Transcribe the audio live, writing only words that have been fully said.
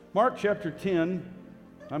Mark chapter 10,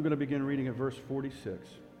 I'm going to begin reading at verse 46.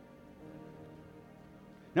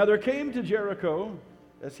 Now there came to Jericho,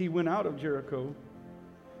 as he went out of Jericho,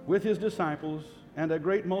 with his disciples and a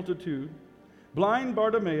great multitude, blind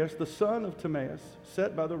Bartimaeus, the son of Timaeus,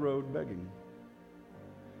 sat by the road begging.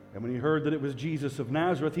 And when he heard that it was Jesus of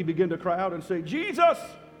Nazareth, he began to cry out and say, Jesus,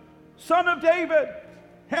 Son of David,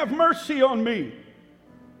 have mercy on me.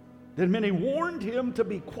 Then many warned him to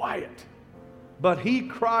be quiet, but he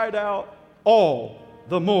cried out all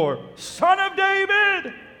the more, Son of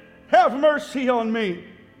David, have mercy on me.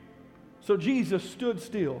 So Jesus stood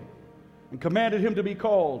still and commanded him to be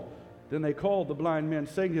called. Then they called the blind man,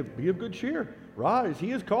 saying to him, Be of good cheer, rise,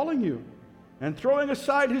 he is calling you. And throwing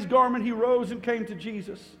aside his garment, he rose and came to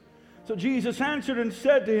Jesus. So Jesus answered and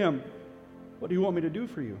said to him, What do you want me to do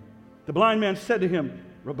for you? The blind man said to him,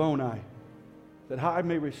 Rabboni, that I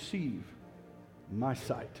may receive my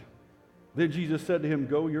sight. Then Jesus said to him,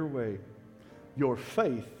 Go your way. Your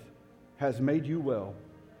faith has made you well.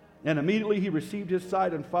 And immediately he received his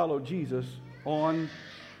sight and followed Jesus on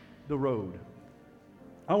the road.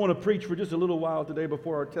 I want to preach for just a little while today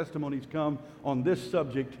before our testimonies come on this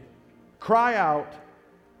subject. Cry out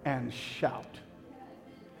and shout.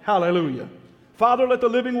 Hallelujah. Father, let the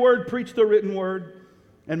living word preach the written word,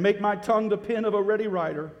 and make my tongue the pen of a ready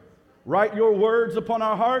writer. Write your words upon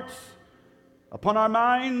our hearts, upon our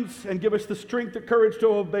minds, and give us the strength and courage to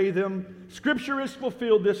obey them. Scripture is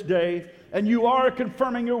fulfilled this day, and you are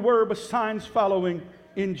confirming your word with signs following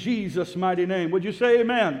in Jesus' mighty name. Would you say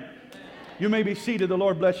amen? Amen. You may be seated. The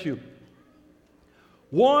Lord bless you.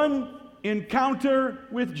 One encounter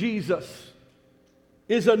with Jesus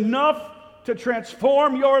is enough to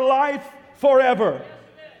transform your life forever.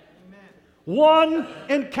 One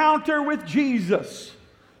encounter with Jesus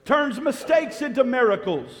turns mistakes into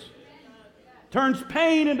miracles, turns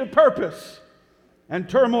pain into purpose, and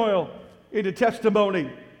turmoil into testimony.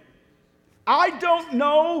 I don't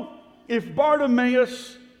know if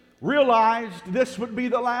Bartimaeus realized this would be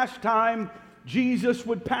the last time Jesus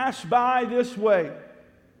would pass by this way.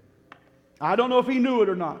 I don't know if he knew it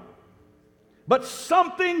or not. But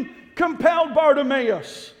something compelled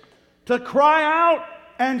Bartimaeus to cry out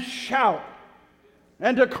and shout,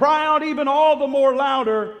 and to cry out even all the more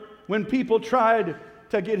louder when people tried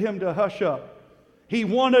to get him to hush up. He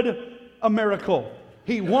wanted a miracle.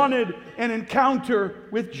 He wanted an encounter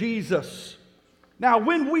with Jesus. Now,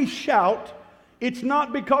 when we shout, it's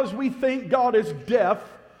not because we think God is deaf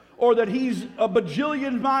or that He's a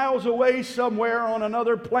bajillion miles away somewhere on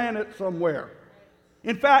another planet somewhere.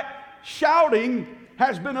 In fact, shouting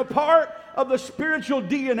has been a part of the spiritual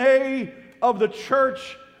DNA of the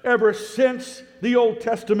church ever since the Old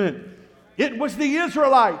Testament. It was the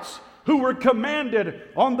Israelites who were commanded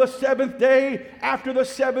on the seventh day after the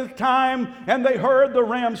seventh time, and they heard the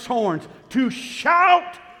ram's horns, to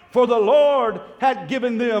shout, for the Lord had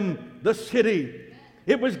given them the city.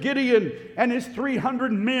 It was Gideon and his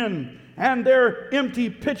 300 men and their empty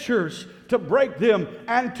pitchers to break them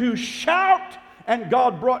and to shout, and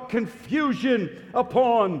God brought confusion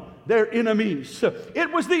upon their enemies.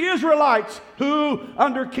 It was the Israelites who,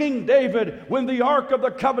 under King David, when the Ark of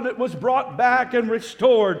the Covenant was brought back and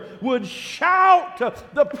restored, would shout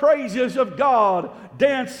the praises of God,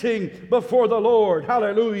 dancing before the Lord.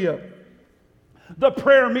 Hallelujah. The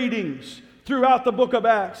prayer meetings throughout the book of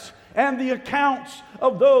Acts and the accounts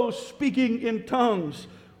of those speaking in tongues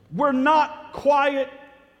were not quiet,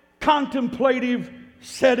 contemplative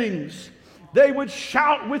settings. They would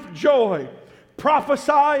shout with joy,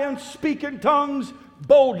 prophesy and speak in tongues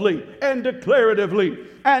boldly and declaratively.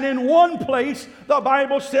 And in one place, the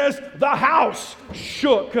Bible says the house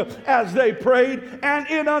shook as they prayed. And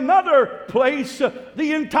in another place,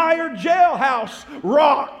 the entire jailhouse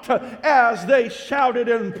rocked as they shouted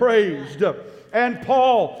and praised. And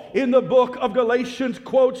Paul, in the book of Galatians,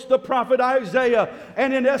 quotes the prophet Isaiah.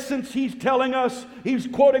 And in essence, he's telling us, he's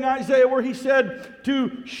quoting Isaiah where he said,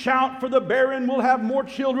 to shout, for the barren will have more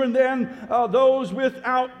children than those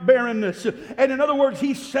without barrenness. And in other words,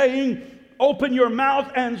 he's saying, open your mouth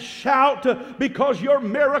and shout, because your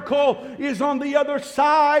miracle is on the other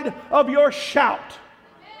side of your shout.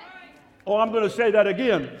 Oh, I'm going to say that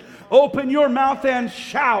again. Open your mouth and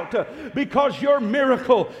shout, because your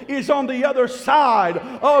miracle is on the other side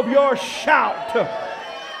of your shout.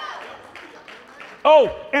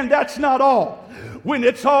 Oh, and that's not all. When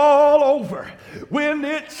it's all over, when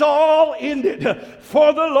it's all ended,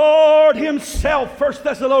 for the Lord Himself, 1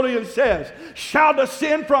 Thessalonians says, shall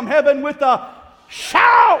descend from heaven with a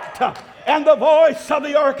shout, and the voice of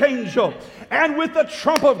the archangel, and with the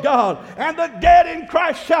trump of God, and the dead in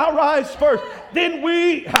Christ shall rise first. Then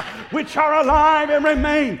we, which are alive and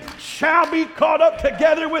remain, shall be caught up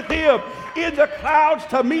together with him in the clouds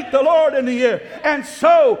to meet the Lord in the air. And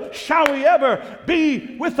so shall we ever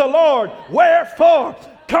be with the Lord. Wherefore,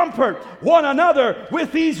 comfort one another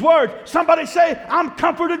with these words. Somebody say, I'm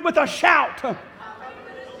comforted with a shout.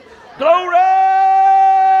 Glory!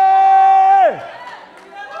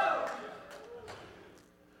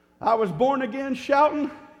 I was born again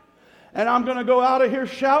shouting, and I'm going to go out of here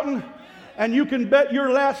shouting, and you can bet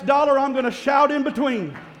your last dollar I'm going to shout in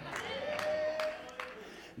between.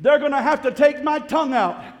 They're going to have to take my tongue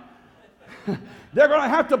out. They're going to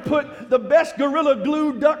have to put the best Gorilla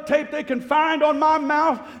Glue duct tape they can find on my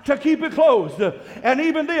mouth to keep it closed. And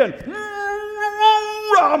even then,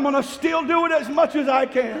 I'm going to still do it as much as I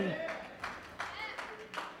can.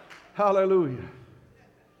 Hallelujah.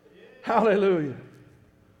 Hallelujah.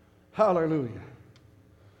 Hallelujah.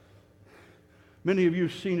 Many of you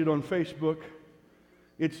have seen it on Facebook.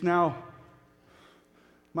 It's now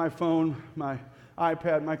my phone, my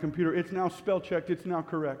iPad, my computer. It's now spell checked. It's now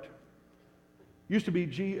correct. Used to be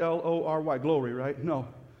Glory, glory, right? No.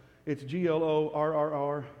 It's Glorrrrray.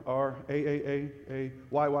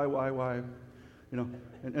 You know,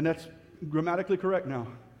 and that's grammatically correct now.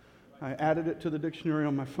 I added it to the dictionary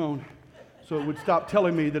on my phone so it would stop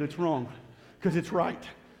telling me that it's wrong, because it's right.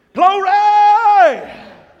 Glory!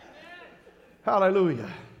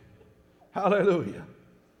 Hallelujah. Hallelujah.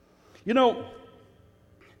 You know,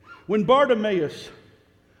 when Bartimaeus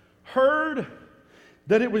heard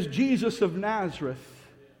that it was Jesus of Nazareth,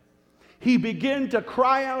 he began to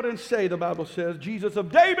cry out and say, the Bible says, Jesus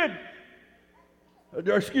of David,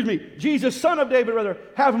 Jesus, son of David, rather,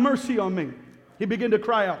 have mercy on me. He began to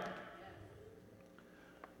cry out.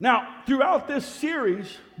 Now, throughout this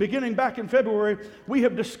series, beginning back in February, we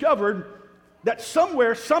have discovered that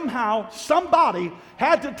somewhere, somehow, somebody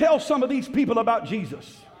had to tell some of these people about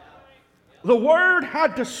Jesus. The word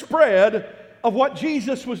had to spread of what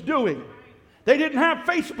Jesus was doing. They didn't have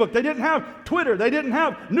Facebook. They didn't have Twitter. They didn't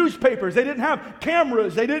have newspapers. They didn't have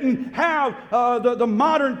cameras. They didn't have the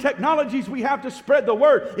modern technologies we have to spread the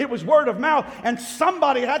word. It was word of mouth, and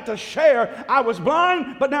somebody had to share. I was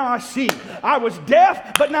blind, but now I see. I was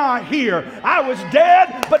deaf, but now I hear. I was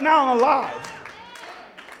dead, but now I'm alive.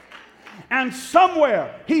 And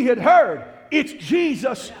somewhere he had heard, it's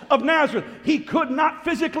Jesus of Nazareth. He could not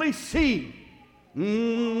physically see.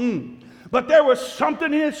 But there was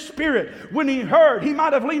something in his spirit. When he heard, he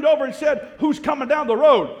might have leaned over and said, who's coming down the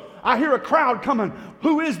road? I hear a crowd coming.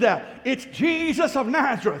 Who is that? It's Jesus of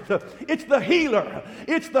Nazareth. It's the healer.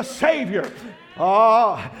 It's the Savior.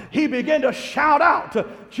 He began to shout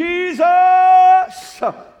out, Jesus,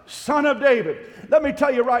 Son of David. Let me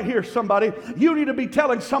tell you right here, somebody, you need to be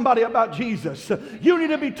telling somebody about Jesus. You need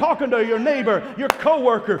to be talking to your neighbor, your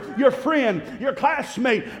coworker, your friend, your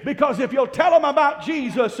classmate, because if you'll tell them about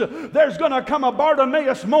Jesus, there's going to come a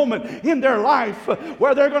Bartimaeus moment in their life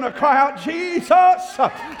where they're going to cry out, Jesus,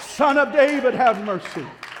 Son of David, have mercy.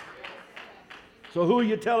 So who are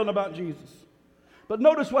you telling about Jesus? But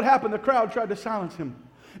notice what happened. The crowd tried to silence him.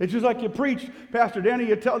 It's just like you preach, Pastor Danny,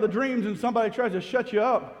 you tell the dreams and somebody tries to shut you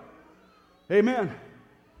up. Amen.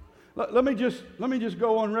 Let me just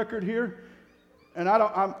go on record here, and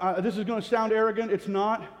this is going to sound arrogant. It's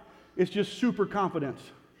not. It's just super confidence.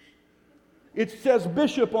 It says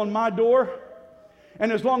bishop on my door,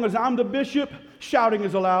 and as long as I'm the bishop, shouting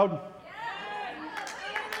is allowed.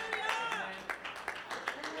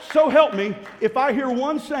 So help me, if I hear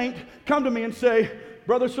one saint come to me and say,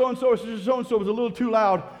 Brother so-and-so or Sister so-and-so was a little too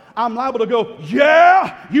loud, I'm liable to go,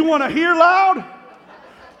 yeah, you want to hear loud?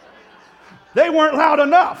 They weren't loud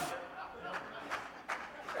enough.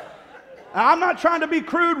 I'm not trying to be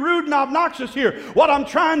crude, rude, and obnoxious here. What I'm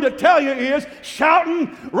trying to tell you is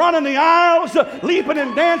shouting, running the aisles, leaping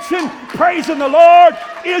and dancing, praising the Lord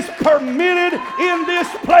is permitted in this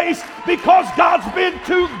place because God's been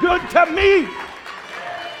too good to me.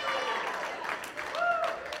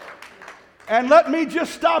 And let me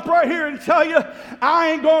just stop right here and tell you, I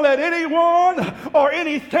ain't going to let anyone or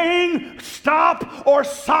anything stop or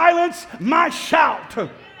silence my shout.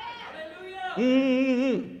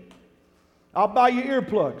 I'll buy you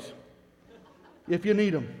earplugs if you need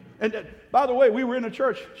them. And by the way, we were in a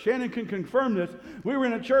church. Shannon can confirm this. We were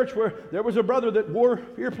in a church where there was a brother that wore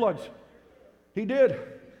earplugs. He did.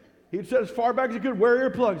 He said as far back as he could wear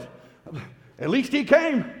earplugs. At least he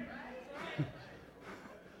came.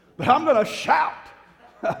 But I'm going to shout.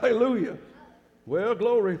 Hallelujah. Well,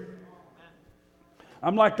 glory.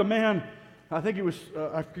 I'm like the man I think he was,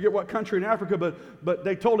 I forget what country in Africa, but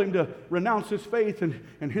they told him to renounce his faith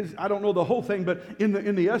and his, I don't know the whole thing, but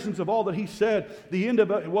in the essence of all that he said, the end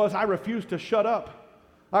of it was, I refuse to shut up.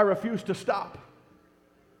 I refuse to stop.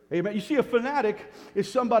 Amen. You see, a fanatic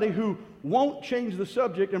is somebody who won't change the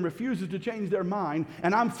subject and refuses to change their mind,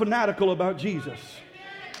 and I'm fanatical about Jesus.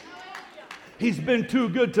 He's been too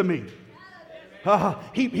good to me.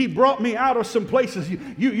 He brought me out of some places.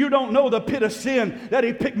 You don't know the pit of sin that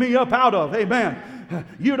he picked me up out of. Amen.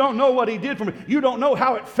 You don't know what he did for me. You don't know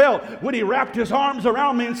how it felt when he wrapped his arms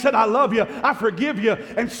around me and said, I love you, I forgive you.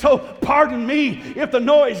 And so pardon me if the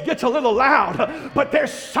noise gets a little loud, but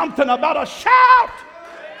there's something about a shout.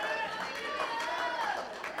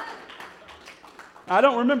 I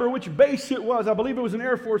don't remember which base it was. I believe it was an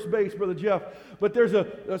Air Force base, Brother Jeff. But there's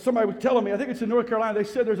somebody was telling me, I think it's in North Carolina, they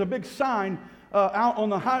said there's a big sign out on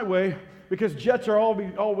the highway because jets are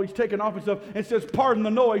always taking off and stuff. And it says, pardon the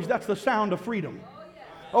noise, that's the sound of freedom.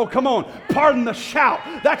 Oh, come on. Pardon the shout.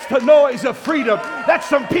 That's the noise of freedom. That's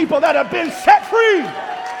some people that have been set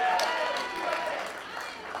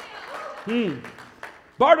free.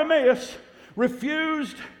 Bartimaeus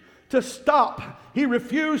refused to stop. He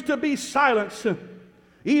refused to be silenced,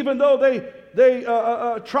 even though they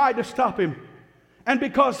tried to stop him. And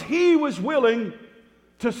because he was willing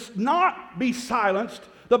to not be silenced,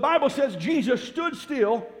 the Bible says Jesus stood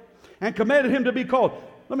still and commanded him to be called.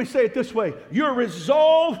 Let me say it this way. Your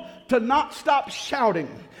resolve to not stop shouting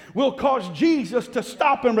will cause Jesus to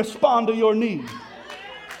stop and respond to your need.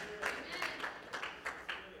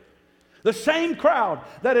 The same crowd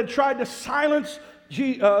that had tried to silence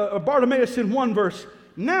Bartimaeus in one verse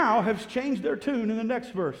now has changed their tune in the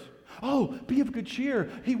next verse. Oh, be of good cheer.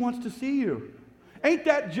 He wants to see you. Ain't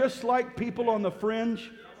that just like people on the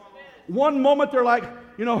fringe? One moment they're like,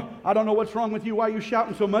 I don't know what's wrong with you. Why are you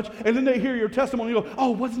shouting so much? And then they hear your testimony and go,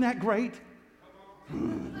 oh, wasn't that great?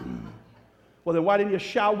 Well, then why didn't you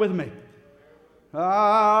shout with me?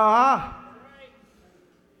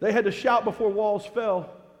 They had to shout before walls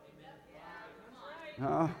fell.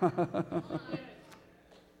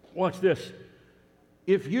 Watch this.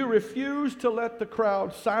 If you refuse to let the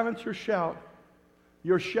crowd silence your shout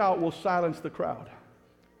will silence the crowd.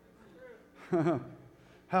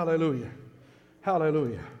 Hallelujah.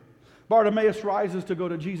 Hallelujah. Bartimaeus rises to go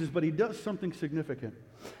to Jesus, but he does something significant.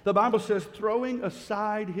 The Bible says, throwing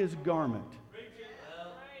aside his garment,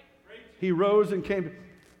 he rose and came.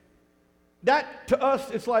 That to us,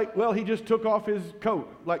 it's like, well, he just took off his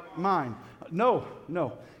coat, like mine. No.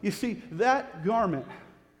 You see, that garment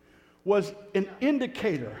was an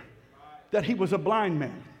indicator that he was a blind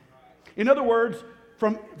man. In other words,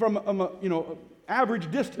 from average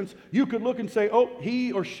distance, you could look and say, oh,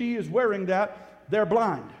 he or she is wearing that, they're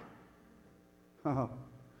blind.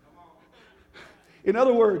 In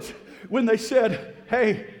other words, when they said,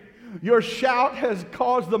 hey, your shout has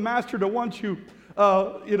caused the master to want you,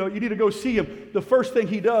 you need to go see him, the first thing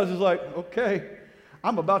he does is like, okay,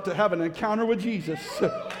 I'm about to have an encounter with Jesus.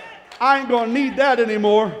 I ain't going to need that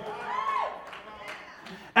anymore.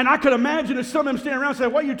 And I could imagine if some of them standing around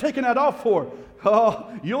saying, what are you taking that off for?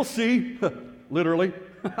 Oh, you'll see. Literally.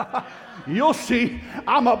 You'll see.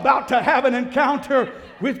 I'm about to have an encounter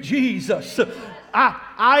with Jesus.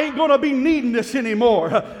 I ain't going to be needing this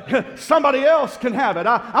anymore. Somebody else can have it.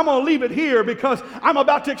 I'm going to leave it here because I'm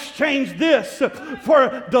about to exchange this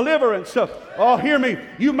for deliverance. Oh, hear me.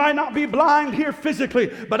 You might not be blind here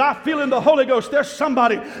physically, but I feel in the Holy Ghost there's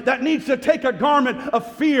somebody that needs to take a garment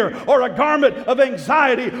of fear or a garment of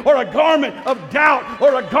anxiety or a garment of doubt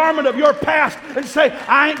or a garment of your past and say,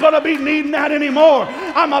 I ain't going to be needing that anymore.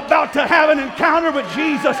 I'm about to have an encounter with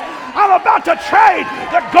Jesus. I'm about to trade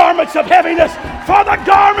the garments of heaviness for the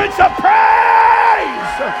garments of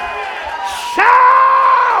praise. Shout!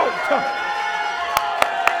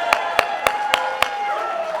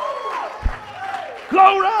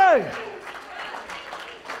 Glory!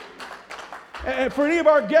 And for any of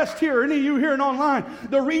our guests here, any of you here and online,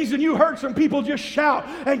 the reason you heard some people just shout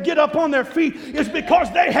and get up on their feet is because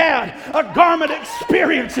they had a garment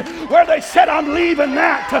experience where they said, I'm leaving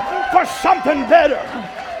that for something better.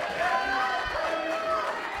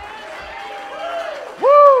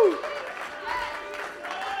 Woo!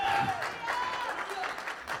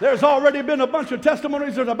 There's already been a bunch of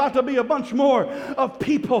testimonies. There's about to be a bunch more of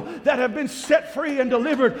people that have been set free and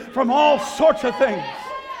delivered from all sorts of things.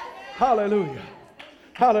 Hallelujah.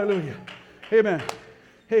 Hallelujah. Amen.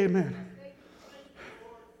 Amen.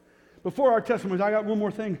 Before our testimonies, I got one more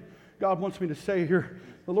thing God wants me to say here.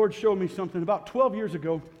 The Lord showed me something. About 12 years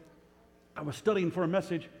ago, I was studying for a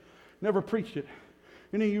message, never preached it.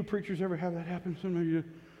 Any of you preachers ever have that happen? Some of you,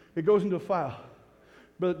 it goes into a file.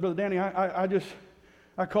 Brother Danny,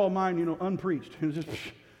 I call mine, unpreached.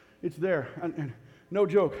 It's there. And no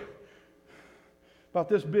joke. About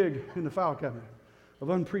this big in the file cabinet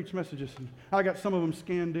of unpreached messages. And I got some of them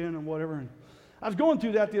scanned in and whatever. And I was going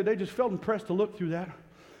through that the other day, just felt impressed to look through that.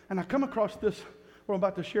 And I come across this, what I'm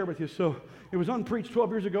about to share with you. So it was unpreached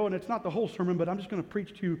 12 years ago, and it's not the whole sermon, but I'm just going to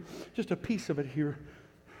preach to you just a piece of it here.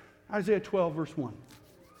 Isaiah 12, verse 1.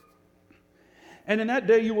 And in that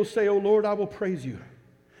day you will say, O Lord, I will praise you.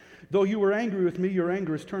 Though you were angry with me, your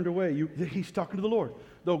anger is turned away. He's talking to the Lord.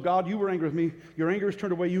 Though God, you were angry with me, your anger is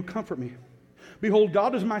turned away, you comfort me. Behold,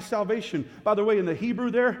 God is my salvation. By the way, in the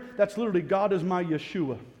Hebrew there, that's literally God is my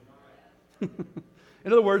Yeshua. In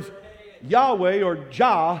other words, Yahweh or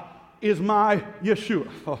Jah is my Yeshua.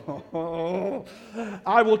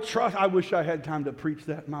 I will trust. I wish I had time to preach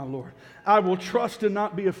that, my Lord. I will trust and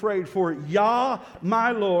not be afraid, for Yah,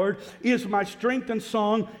 my Lord, is my strength and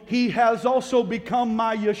song. He has also become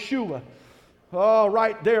my Yeshua. Oh,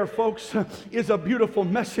 right there, folks, is a beautiful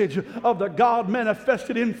message of the God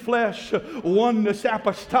manifested in flesh, oneness,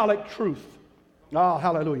 apostolic truth. Ah,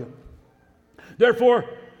 hallelujah. Therefore,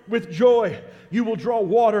 with joy, you will draw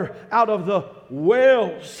water out of the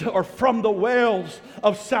wells, or from the wells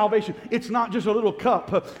of salvation. It's not just a little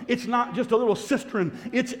cup. It's not just a little cistern.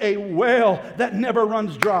 It's a well that never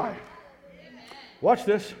runs dry. Amen. Watch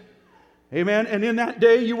this. Amen. And in that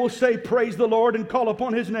day you will say, praise the Lord, and call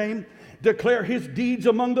upon His name. Declare His deeds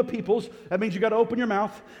among the peoples. That means you got to open your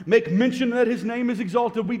mouth. Make mention that His name is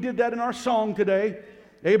exalted. We did that in our song today.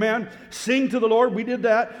 Amen. Sing to the Lord. We did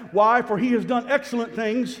that. Why? For He has done excellent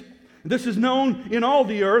things. This is known in all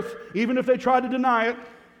the earth, even if they try to deny it.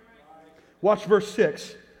 Watch verse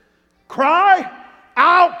 6. Cry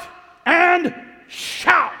out and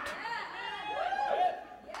shout.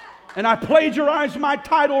 And I plagiarized my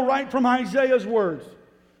title right from Isaiah's words.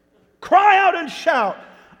 Cry out and shout,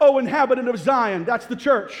 O inhabitant of Zion. That's the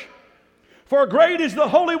church. For great is the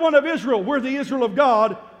Holy One of Israel. We're the Israel of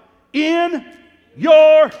God in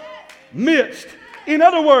your midst. In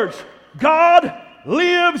other words, God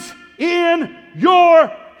lives in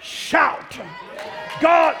your shout.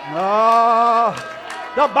 God,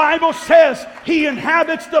 the Bible says He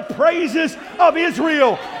inhabits the praises of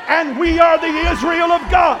Israel, and we are the Israel of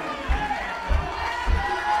God.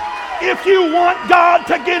 If you want God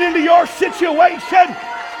to get into your situation,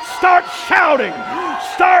 start shouting,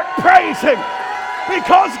 start praising,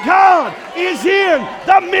 because God is in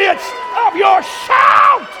the midst of your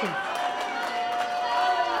shout.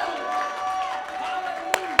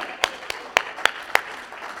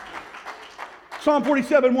 Psalm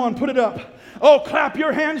 47:1, put it up. Oh, clap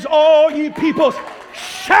your hands, all ye peoples.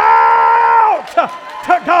 Shout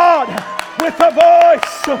to God with a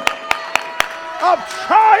voice of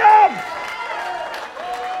triumph.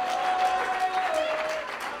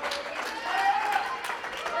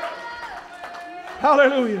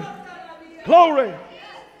 Hallelujah. Glory.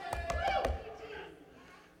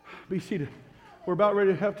 Be seated. We're about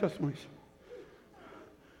ready to have testimonies.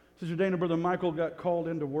 Sister Dana, Brother Michael got called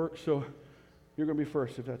into work, so you're going to be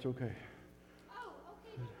first, if that's okay. Oh,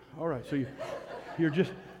 okay. All right, so you're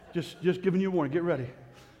just giving you a warning. Get ready.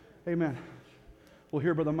 Amen. We'll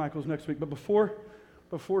hear Brother Michael's next week. But before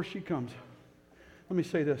she comes, let me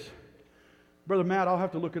say this. Brother Matt, I'll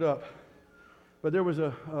have to look it up. But there was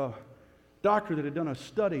a doctor that had done a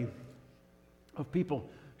study of people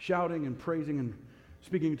shouting and praising and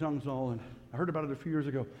speaking in tongues and all. And I heard about it a few years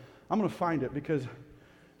ago. I'm going to find it because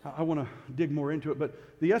I want to dig more into it.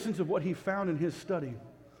 But the essence of what he found in his study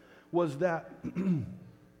was that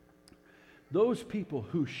those people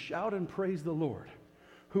who shout and praise the Lord,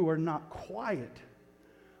 who are not quiet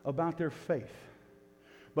about their faith,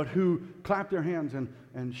 but who clap their hands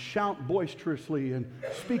and shout boisterously and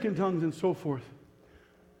speak in tongues and so forth,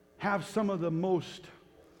 have some of the most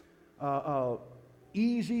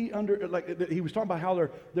easy under, like he was talking about how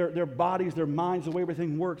their bodies, their minds, the way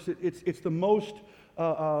everything works. It's the most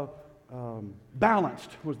balanced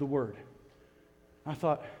was the word. I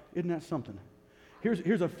thought, isn't that something?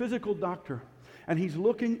 Here's a physical doctor, and he's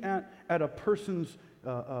looking at a person's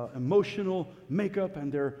emotional makeup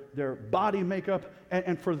and their body makeup,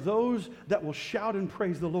 and for those that will shout and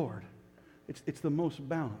praise the Lord, it's the most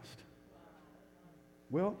balanced.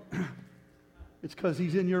 Well, it's because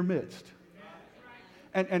He's in your midst.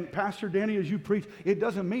 And Pastor Danny, as you preach, it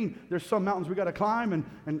doesn't mean there's some mountains we got to climb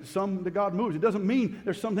and some that God moves. It doesn't mean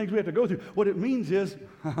there's some things we have to go through. What it means is,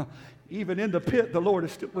 even in the pit, the Lord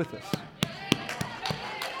is still with us.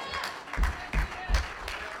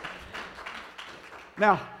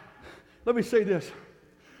 Now, let me say this.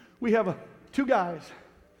 We have two guys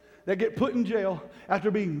that get put in jail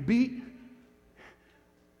after being beat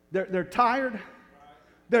They're tired.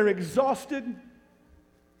 They're exhausted.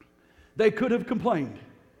 They could have complained.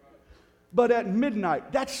 But at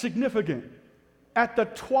midnight, that's significant. At the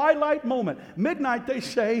twilight moment, midnight, they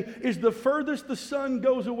say, is the furthest the sun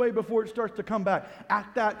goes away before it starts to come back.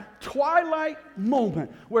 At that twilight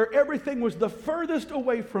moment, where everything was the furthest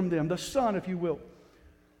away from them, the sun, if you will,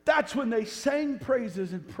 that's when they sang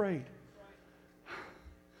praises and prayed.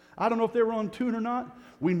 I don't know if they were on tune or not.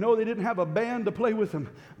 We know they didn't have a band to play with them,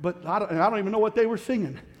 but I don't even know what they were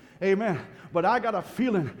singing. Amen. But I got a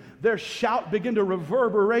feeling their shout began to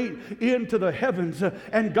reverberate into the heavens,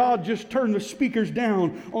 and God just turned the speakers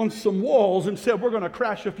down on some walls and said, we're going to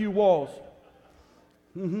crash a few walls.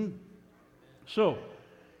 So,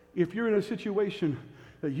 if you're in a situation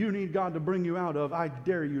that you need God to bring you out of, I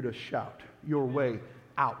dare you to shout your way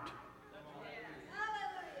out.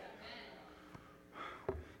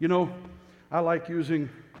 You know, I like using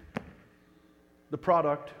the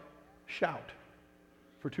product Shout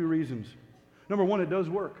for two reasons. Number one, it does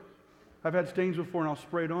work. I've had stains before and I'll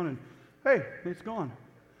spray it on and, hey, it's gone.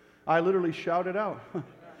 I literally shout it out.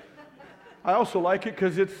 I also like it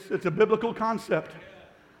because it's a biblical concept.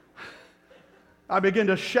 I begin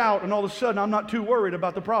to shout and all of a sudden I'm not too worried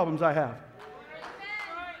about the problems I have.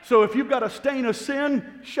 So if you've got a stain of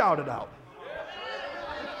sin, shout it out.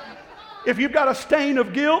 If you've got a stain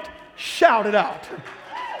of guilt, shout it out.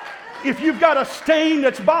 If you've got a stain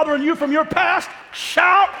that's bothering you from your past,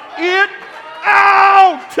 shout it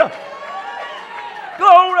out.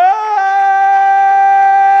 Glory!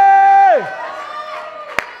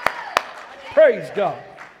 Praise God.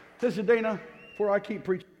 Listen, Dana, before I keep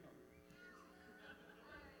preaching.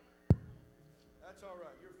 That's all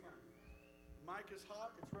right. You're fine. Mic is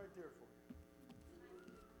hot. It's right there for you.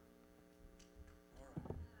 All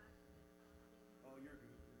right. Oh, you're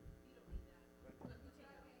good.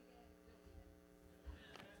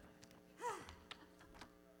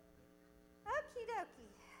 Okie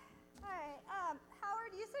dokie. All right.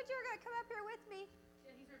 Howard, you said you were going to come up here with me.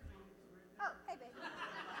 Yeah, he's right. Oh, hey, baby.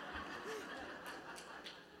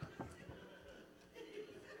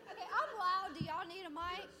 Okay, I'm loud. Do y'all need a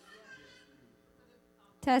mic?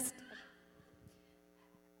 Test.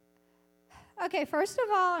 Okay, first of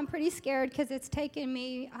all, I'm pretty scared because it's taken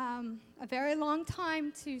me a very long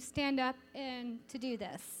time to stand up and to do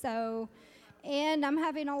this. And I'm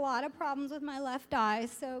having a lot of problems with my left eye,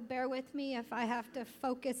 so bear with me if I have to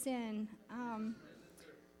focus in.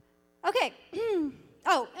 Okay.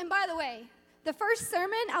 Oh, and by the way, the first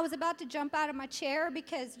sermon, I was about to jump out of my chair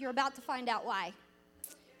because you're about to find out why.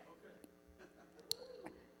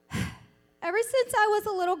 Ever since I was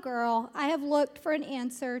a little girl, I have looked for an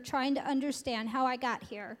answer, trying to understand how I got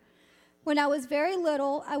here. When I was very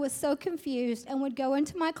little, I was so confused and would go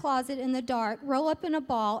into my closet in the dark, roll up in a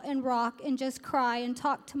ball, and rock and just cry and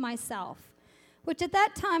talk to myself, which at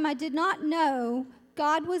that time I did not know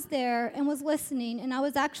God was there and was listening, and I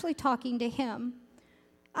was actually talking to him.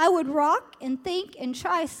 I would rock and think and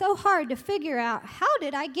try so hard to figure out, how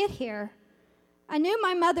did I get here? I knew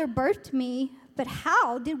my mother birthed me, but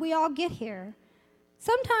how did we all get here?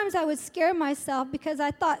 Sometimes I would scare myself because I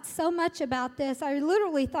thought so much about this, I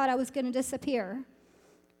literally thought I was going to disappear.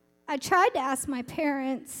 I tried to ask my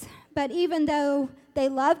parents, but even though they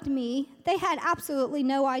loved me, they had absolutely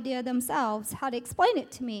no idea themselves how to explain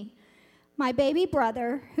it to me. My baby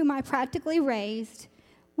brother, whom I practically raised,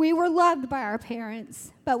 we were loved by our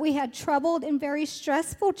parents, but we had troubled and very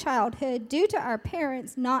stressful childhood due to our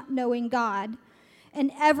parents not knowing God.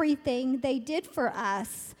 And everything they did for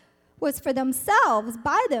us was for themselves,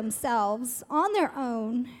 by themselves, on their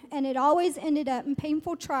own, and it always ended up in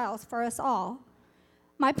painful trials for us all.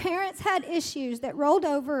 My parents had issues that rolled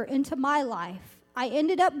over into my life. I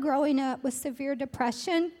ended up growing up with severe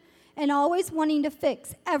depression and always wanting to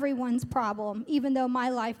fix everyone's problem, even though my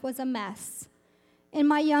life was a mess. In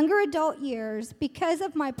my younger adult years, because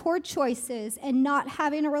of my poor choices and not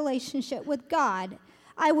having a relationship with God,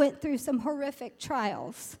 I went through some horrific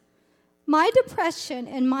trials. My depression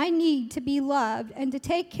and my need to be loved and to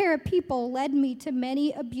take care of people led me to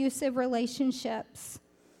many abusive relationships.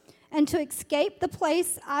 And to escape the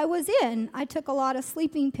place I was in, I took a lot of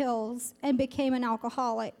sleeping pills and became an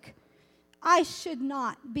alcoholic. I should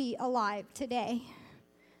not be alive today,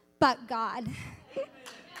 but God.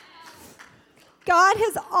 God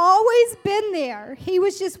has always been there. He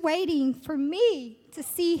was just waiting for me to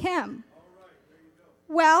see him.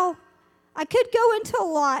 Well, I could go into a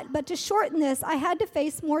lot, but to shorten this, I had to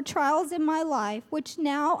face more trials in my life, which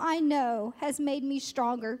now I know has made me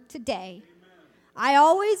stronger today. I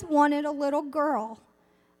always wanted a little girl.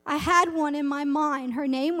 I had one in my mind. Her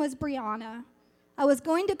name was Brianna. I was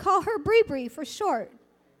going to call her Bree Bree for short,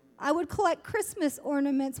 I would collect Christmas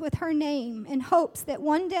ornaments with her name in hopes that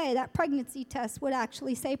one day that pregnancy test would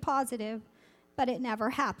actually say positive, but it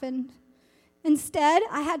never happened. Instead,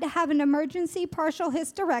 I had to have an emergency partial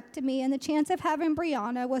hysterectomy, and the chance of having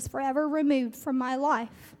Brianna was forever removed from my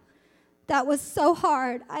life. That was so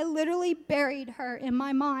hard, I literally buried her in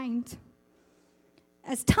my mind.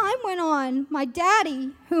 As time went on, my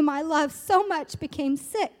daddy, whom I loved so much, became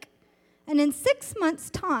sick. And in 6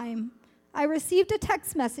 months' time, I received a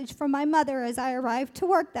text message from my mother as I arrived to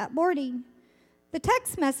work that morning. The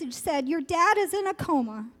text message said, "Your dad is in a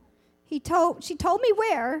coma." She told me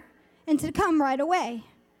where and to come right away.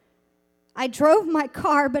 I drove my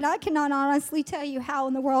car, but I cannot honestly tell you how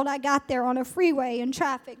in the world I got there on a freeway in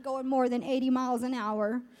traffic going more than 80 miles an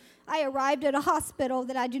hour. I arrived at a hospital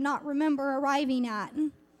that I do not remember arriving at,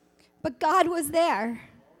 but God was there.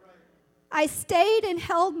 I stayed and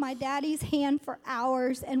held my daddy's hand for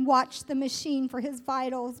hours and watched the machine for his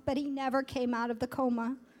vitals, but he never came out of the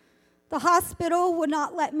coma. The hospital would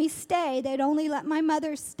not let me stay. They'd only let my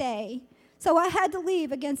mother stay. So I had to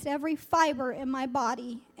leave against every fiber in my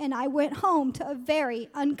body, and I went home to a very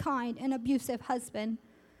unkind and abusive husband.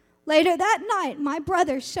 Later that night, my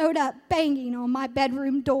brother showed up banging on my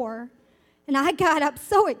bedroom door, and I got up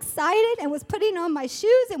so excited and was putting on my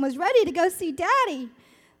shoes and was ready to go see Daddy.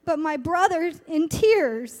 But my brother, in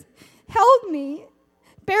tears, held me,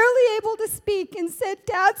 barely able to speak, and said,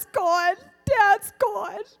 "Dad's gone, Dad's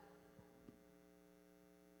gone."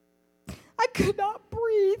 I could not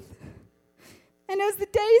breathe. And as the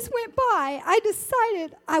days went by, I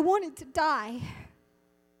decided I wanted to die.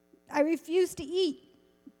 I refused to eat.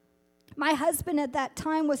 My husband at that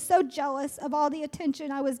time was so jealous of all the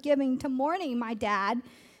attention I was giving to mourning my dad,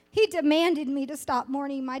 he demanded me to stop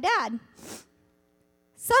mourning my dad.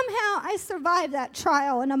 Somehow I survived that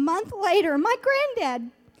trial, and a month later, my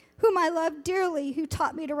granddad, whom I loved dearly, who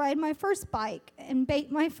taught me to ride my first bike and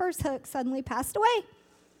bait my first hook, suddenly passed away.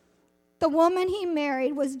 The woman he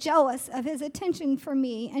married was jealous of his attention for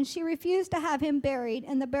me, and she refused to have him buried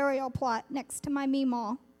in the burial plot next to my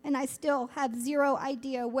meemaw, and I still have zero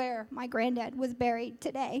idea where my granddad was buried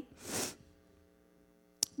today.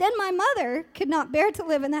 Then my mother could not bear to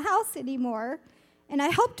live in the house anymore, and I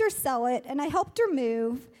helped her sell it, and I helped her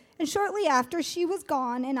move, and shortly after she was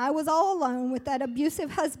gone, and I was all alone with that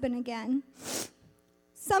abusive husband again.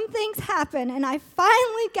 Some things happened, and I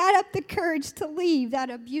finally got up the courage to leave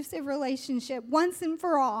that abusive relationship once and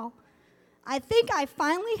for all. I think I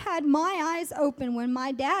finally had my eyes open when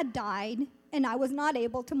my dad died, and I was not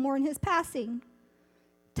able to mourn his passing.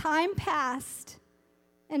 Time passed,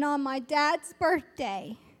 and on my dad's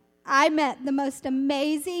birthday, I met the most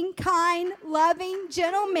amazing, kind, loving,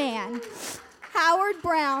 gentle man, Howard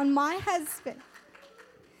Brown, my husband.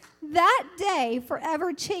 That day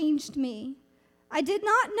forever changed me. I did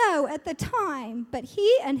not know at the time, but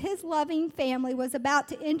he and his loving family was about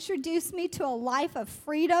to introduce me to a life of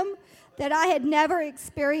freedom that I had never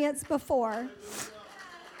experienced before.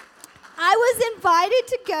 I was invited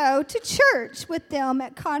to go to church with them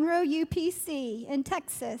at Conroe UPC in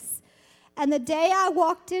Texas. And the day I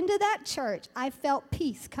walked into that church, I felt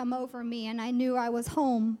peace come over me, and I knew I was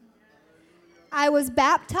home. I was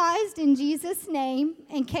baptized in Jesus' name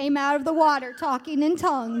and came out of the water talking in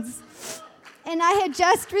tongues. And I had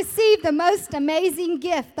just received the most amazing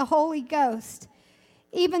gift, the Holy Ghost.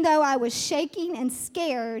 Even though I was shaking and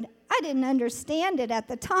scared, I didn't understand it at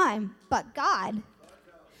the time, but God.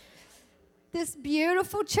 This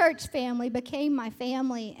beautiful church family became my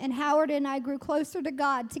family, and Howard and I grew closer to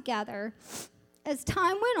God together. As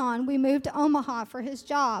time went on, we moved to Omaha for his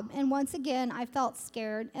job, and once again, I felt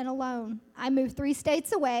scared and alone. I moved 3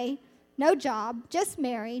 states away, no job, just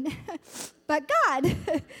married, but God.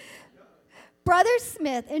 Brother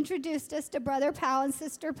Smith introduced us to Brother Powell and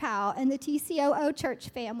Sister Powell and the TCOO church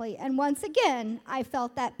family, and once again, I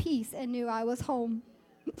felt that peace and knew I was home.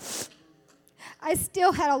 I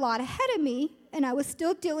still had a lot ahead of me, and I was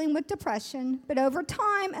still dealing with depression, but over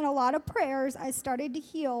time and a lot of prayers, I started to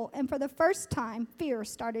heal, and for the first time, fear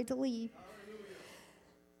started to leave.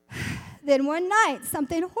 Then one night,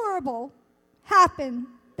 something horrible happened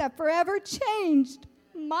that forever changed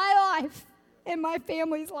my life and my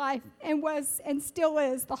family's life, and was and still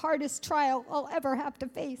is the hardest trial I'll ever have to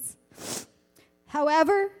face.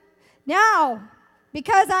 However, now,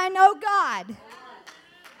 because I know God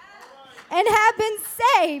and have been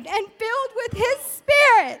saved and filled with His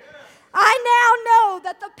Spirit, I now know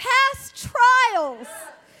that the past trials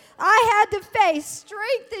I had to face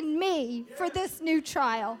strengthened me for this new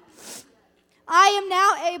trial. I am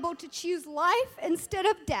now able to choose life instead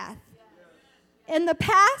of death. In the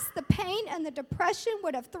past, the pain and the depression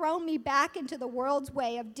would have thrown me back into the world's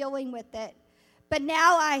way of dealing with it. But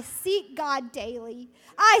now I seek God daily.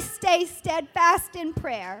 I stay steadfast in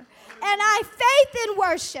prayer, and I faith in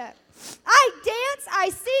worship. I dance, I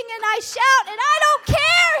sing, and I shout, and I don't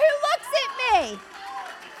care who looks at me.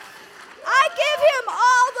 I give him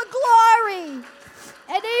all the glory.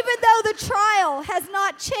 And even though the trial has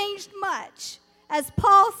not changed much, as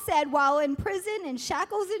Paul said while in prison in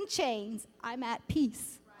shackles and chains, I'm at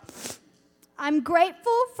peace. I'm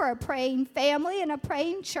grateful for a praying family and a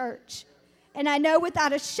praying church. And I know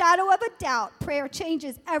without a shadow of a doubt, prayer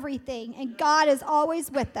changes everything, and God is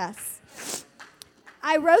always with us.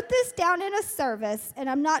 I wrote this down in a service, and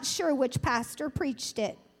I'm not sure which pastor preached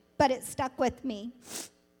it, but it stuck with me.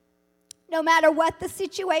 No matter what the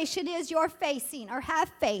situation is you're facing or have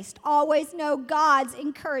faced, always know God's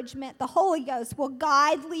encouragement. The Holy Ghost will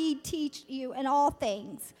guide, lead, teach you in all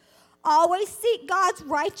things. Always seek God's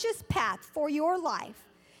righteous path for your life.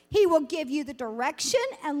 He will give you the direction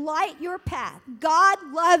and light your path. God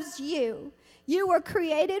loves you. You were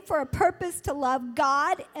created for a purpose to love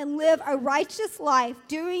God and live a righteous life,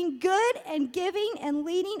 doing good and giving and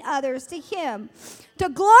leading others to Him, to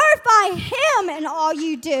glorify Him in all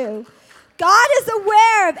you do. God is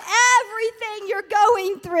aware of everything you're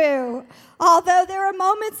going through. Although there are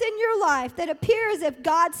moments in your life that appear as if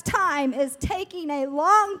God's time is taking a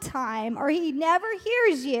long time or He never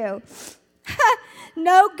hears you,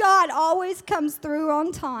 no, God always comes through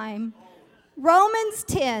on time. Romans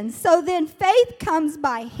 10, so then faith comes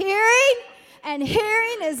by hearing, and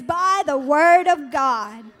hearing is by the word of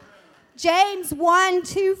God. James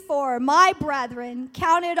 1:2-4, my brethren,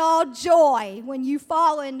 count it all joy when you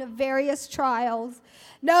fall into various trials,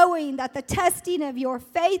 knowing that the testing of your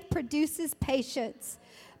faith produces patience.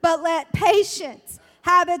 But let patience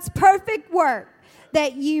have its perfect work,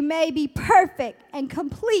 that you may be perfect and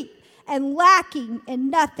complete and lacking in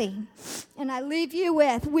nothing. And I leave you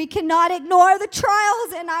with, we cannot ignore the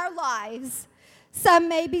trials in our lives. Some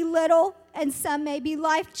may be little and some may be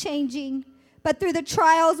life-changing. But through the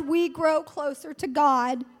trials, we grow closer to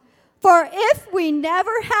God. For if we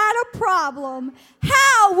never had a problem,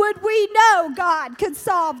 how would we know God could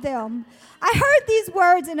solve them? I heard these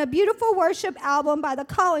words in a beautiful worship album by the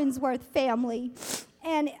Collingsworth family,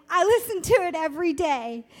 and I listen to it every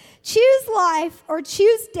day. Choose life or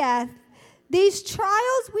choose death. These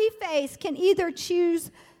trials we face can either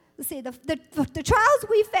choose, the trials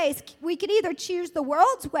we face, we can either choose the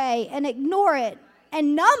world's way and ignore it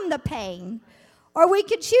and numb the pain, or we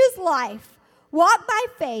could choose life, walk by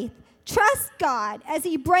faith, trust God as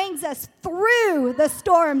He brings us through the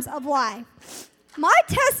storms of life. My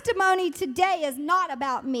testimony today is not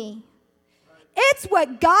about me. It's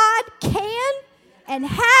what God can and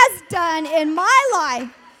has done in my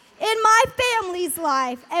life, in my family's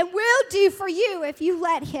life, and will do for you if you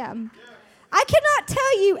let Him. I cannot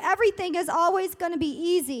tell you everything is always going to be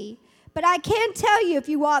easy, but I can tell you if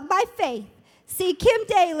you walk by faith, seek Him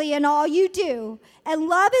daily in all you do, and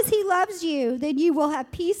love as He loves you, then you will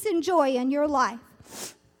have peace and joy in your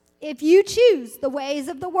life. If you choose the ways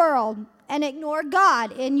of the world and ignore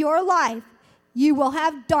God in your life, you will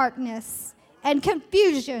have darkness and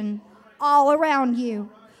confusion all around you.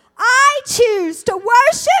 I choose to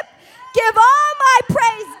worship, give all my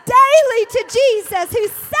praise daily to Jesus, who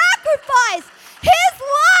sacrificed His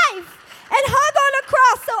life and hung on a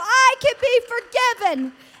cross so I can be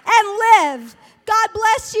forgiven and live. God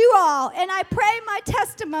bless you all, and I pray my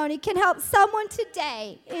testimony can help someone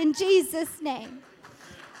today in Jesus' name.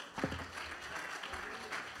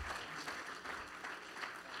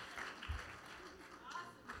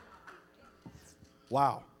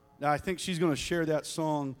 Wow. Now, I think she's going to share that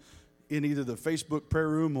song in either the Facebook prayer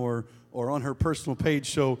room or on her personal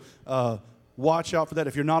page, so watch out for that.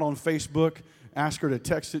 If you're not on Facebook, ask her to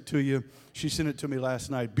text it to you. She sent it to me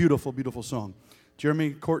last night. Beautiful, beautiful song.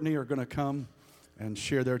 Jeremy, Courtney are going to come and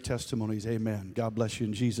share their testimonies. Amen. God bless you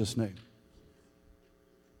in Jesus' name.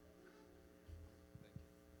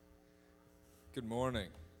 Good morning.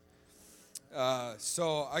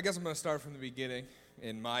 So I guess I'm going to start from the beginning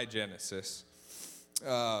in my Genesis.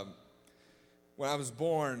 When I was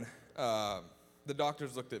born, the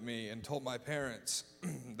doctors looked at me and told my parents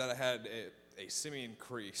that I had a simian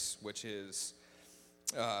crease, which is,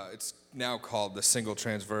 it's now called the single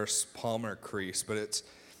transverse palmar crease, but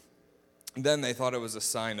then they thought it was a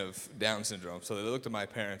sign of Down syndrome. So they looked at my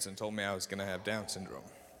parents and told me I was going to have Down syndrome.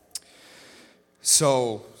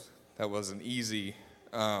 So that wasn't easy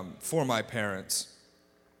for my parents.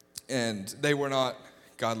 And they were not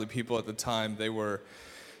godly people at the time. They were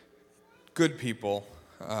good people.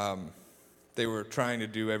 They were trying to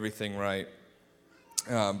do everything right.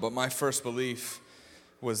 But my first belief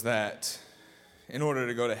was that in order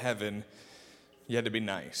to go to heaven, you had to be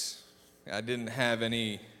nice. I didn't have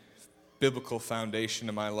any biblical foundation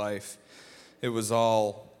in my life. It was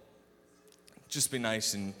all just be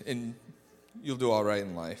nice and you'll do all right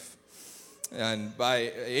in life. And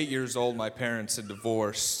by 8 years old, my parents had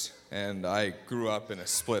divorced, and I grew up in a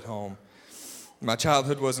split home. My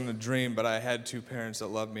childhood wasn't a dream, but I had two parents that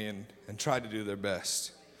loved me and tried to do their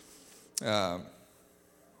best. At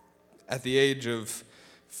the age of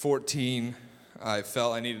 14, I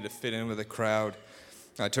felt I needed to fit in with a crowd.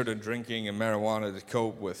 I turned to drinking and marijuana to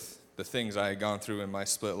cope with the things I had gone through in my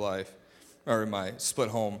split life, or in my split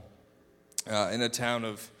home. In a town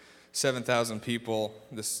of 7,000 people,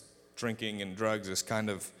 this drinking and drugs is kind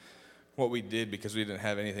of what we did because we didn't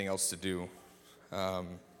have anything else to do.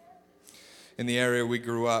 In the area we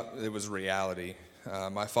grew up, it was reality.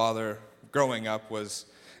 My father, growing up, was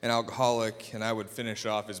an alcoholic, and I would finish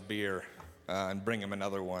off his beer and bring him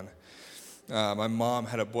another one. My mom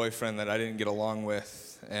had a boyfriend that I didn't get along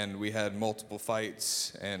with, and we had multiple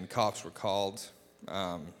fights, and cops were called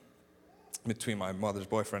between my mother's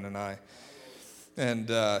boyfriend and I. And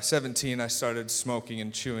 17, I started smoking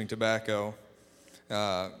and chewing tobacco.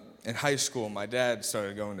 In high school, my dad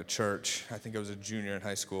started going to church. I think I was a junior in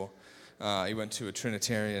high school. He went to a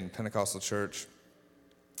Trinitarian Pentecostal church,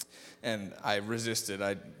 and I resisted.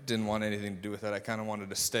 I didn't want anything to do with it. I kind of wanted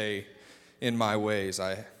to stay in my ways.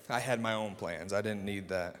 I had my own plans. I didn't need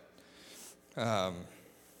that.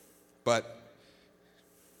 But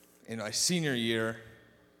in my senior year,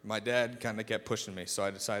 my dad kind of kept pushing me, so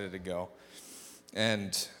I decided to go.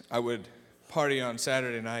 And I would party on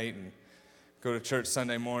Saturday night and go to church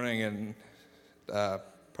Sunday morning in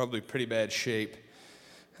probably pretty bad shape.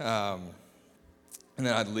 And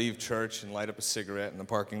then I'd leave church and light up a cigarette in the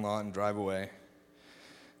parking lot and drive away.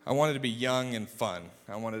 I wanted to be young and fun.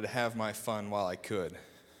 I wanted to have my fun while I could.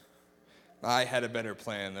 I had a better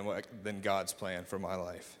plan than God's plan for my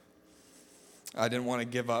life. I didn't want to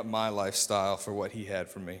give up my lifestyle for what he had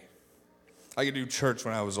for me. I could do church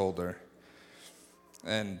when I was older.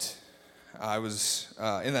 And I was,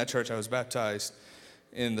 in that church, I was baptized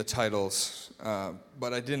in the titles,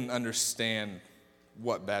 but I didn't understand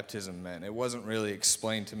what baptism meant. It wasn't really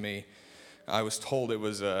explained to me. I was told it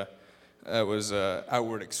was a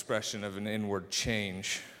outward expression of an inward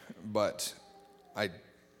change, but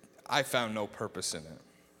I found no purpose in it.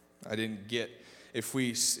 I didn't get, if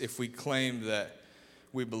we claimed that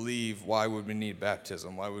we believe, why would we need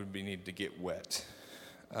baptism? Why would we need to get wet?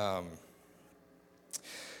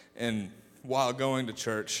 And while going to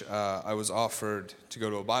church, I was offered to go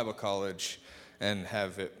to a Bible college and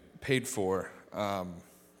have it paid for,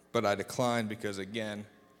 but I declined because, again,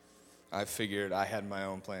 I figured I had my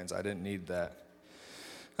own plans. I didn't need that.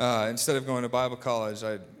 Instead of going to Bible college,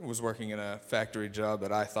 I was working in a factory job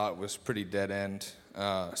that I thought was pretty dead end.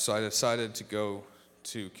 So I decided to go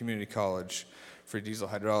to community college for diesel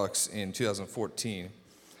hydraulics in 2014.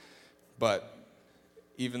 But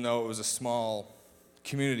even though it was a small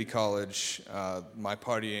community college, my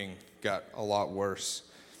partying got a lot worse.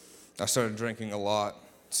 I started drinking a lot,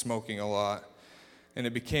 smoking a lot, and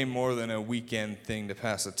it became more than a weekend thing to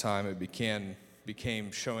pass the time. It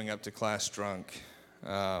became showing up to class drunk,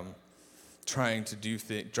 trying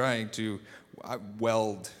to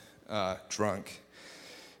weld drunk.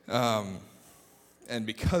 And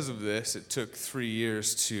because of this, it took 3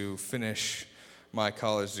 years to finish my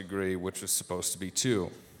college degree, which was supposed to be 2,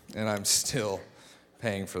 and I'm still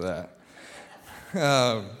paying for that.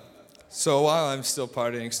 So while I'm still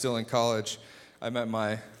partying, still in college, I met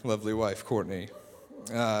my lovely wife, Courtney.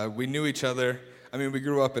 We knew each other. I mean, we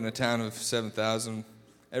grew up in a town of 7,000.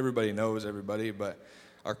 Everybody knows everybody, but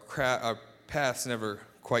our paths never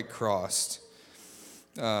quite crossed.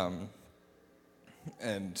 And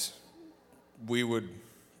we would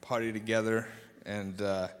party together, and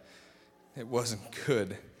it wasn't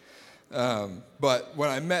good. But when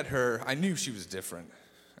I met her, I knew she was different.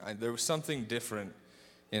 There was something different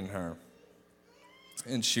in her,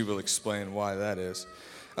 and she will explain why that is.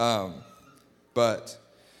 But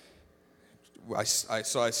I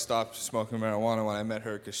stopped smoking marijuana when I met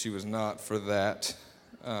her because she was not for that,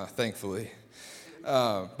 thankfully.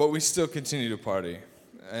 But we still continued to party,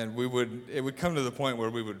 and it would come to the point where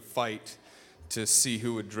we would fight to see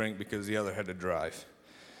who would drink because the other had to drive.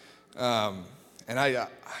 And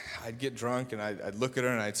I'd get drunk, and I'd look at her,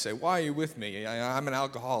 and I'd say, "Why are you with me? I'm an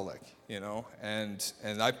alcoholic," you know. And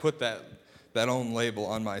I put that own label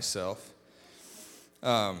on myself.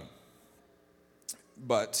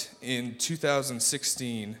 But in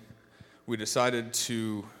 2016, we decided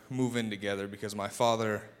to move in together because my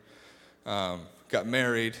father got got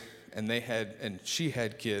married, and she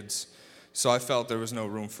had kids, so I felt there was no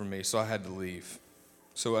room for me, so I had to leave.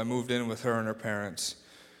 So I moved in with her and her parents.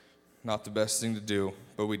 Not the best thing to do,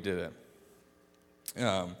 but we did it.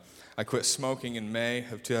 I quit smoking in May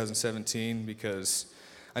of 2017 because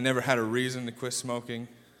I never had a reason to quit smoking,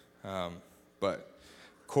 but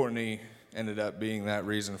Courtney ended up being that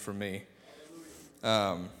reason for me.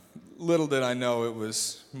 Little did I know it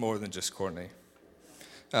was more than just Courtney.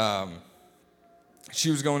 She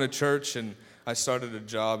was going to church, and I started a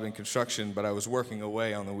job in construction, but I was working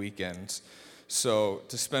away on the weekends. So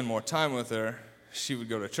to spend more time with her, she would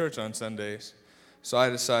go to church on Sundays. So I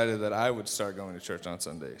decided that I would start going to church on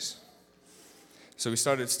Sundays. So we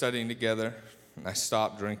started studying together, and I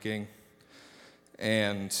stopped drinking.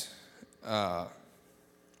 And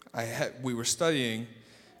we were studying,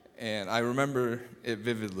 and I remember it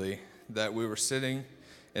vividly that we were sitting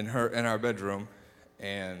in our bedroom,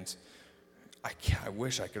 and I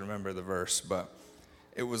wish I could remember the verse, but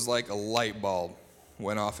it was like a light bulb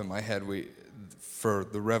went off in my head for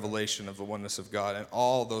the revelation of the oneness of God, and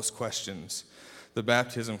all those questions, the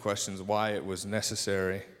baptism questions, why it was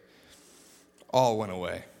necessary, all went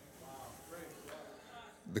away.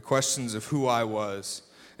 The questions of who I was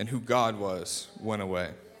and who God was went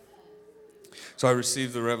away. So I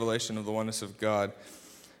received the revelation of the oneness of God,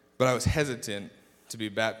 but I was hesitant to be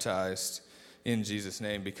baptized in Jesus'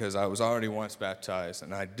 name because I was already once baptized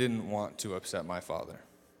and I didn't want to upset my Father.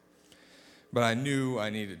 But I knew I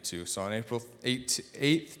needed to. So on April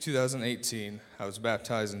 8th, 2018, I was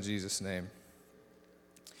baptized in Jesus' name.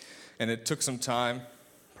 And it took some time,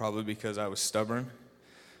 probably because I was stubborn.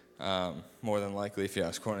 More than likely, if you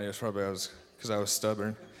ask Courtney, it was probably because I was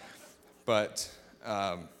stubborn. But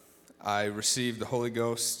I received the Holy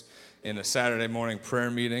Ghost in a Saturday morning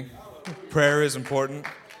prayer meeting. Prayer is important,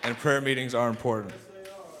 and prayer meetings are important.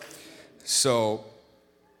 So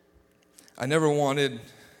I never wanted,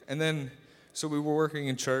 so we were working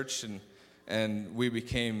in church, and we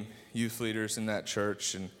became youth leaders in that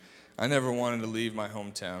church, and I never wanted to leave my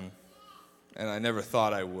hometown, and I never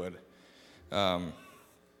thought I would.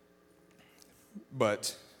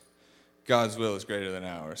 But God's will is greater than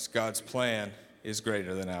ours. God's plan is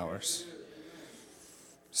greater than ours.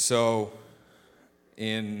 So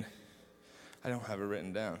I don't have it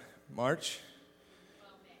written down,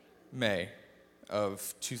 May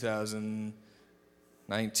of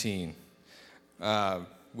 2019,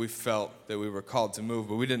 we felt that we were called to move,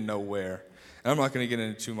 but we didn't know where. And I'm not going to get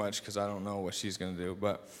into too much because I don't know what she's going to do.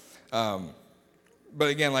 But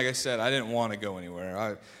again, like I said, I didn't want to go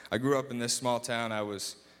anywhere. I grew up in this small town. I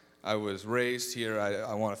was raised here.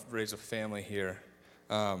 I want to raise a family here.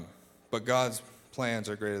 But God's plans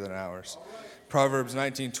are greater than ours. Proverbs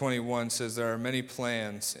 19:21 says, "There are many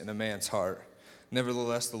plans in a man's heart.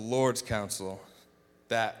 Nevertheless, the Lord's counsel,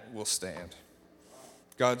 that will stand."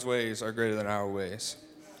 God's ways are greater than our ways.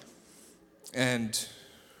 And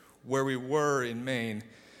where we were in Maine,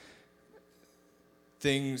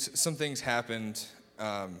 some things happened.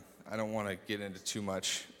 I don't want to get into too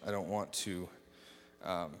much. I don't want to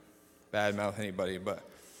badmouth anybody, but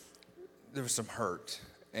there was some hurt.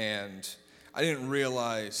 And I didn't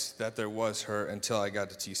realize that there was hurt until I got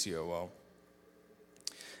to TCOO.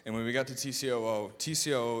 And when we got to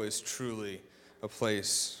TCOO is truly a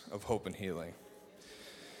place of hope and healing.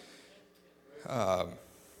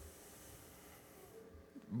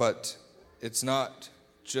 But it's not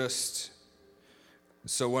just,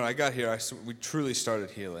 so when I got here, we truly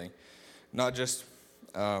started healing. Not just,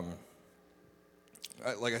 like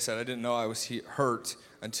I said, I didn't know I was hurt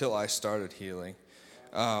until I started healing.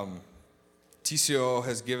 TCOO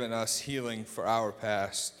has given us healing for our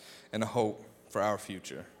past and a hope for our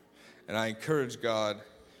future. And I encourage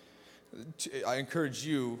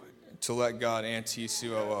you to let God and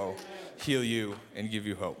TCOO heal you and give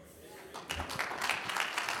you hope.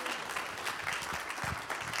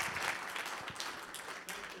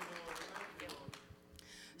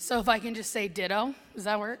 So if I can just say ditto, does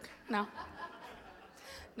that work? No?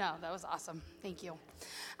 No, that was awesome. Thank you.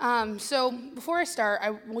 So before I start,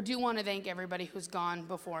 I do want to thank everybody who's gone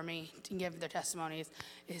before me to give their testimonies.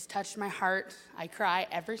 It has touched my heart. I cry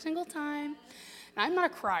every single time. And I'm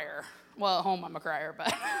not a crier. Well, at home I'm a crier,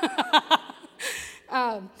 but...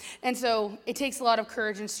 and so it takes a lot of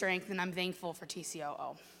courage and strength, and I'm thankful for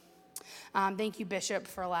TCOO. Thank you, Bishop,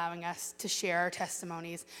 for allowing us to share our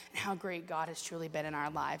testimonies and how great God has truly been in our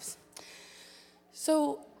lives.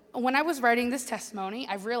 So when I was writing this testimony,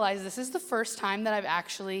 I realized this is the first time that I've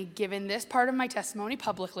actually given this part of my testimony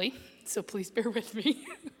publicly, so please bear with me.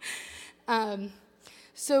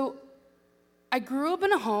 So I grew up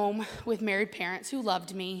in a home with married parents who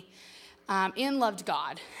loved me. and loved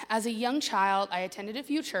God. As a young child, I attended a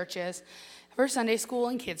few churches for Sunday school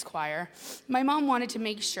and kids choir. My mom wanted to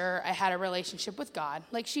make sure I had a relationship with God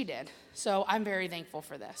like she did, so I'm very thankful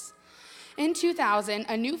for this. In 2000,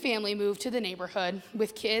 a new family moved to the neighborhood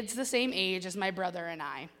with kids the same age as my brother and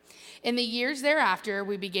I. In the years thereafter,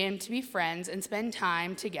 we began to be friends and spend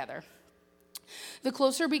time together. The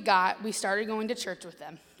closer we got, we started going to church with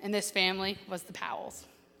them, and this family was the Powells.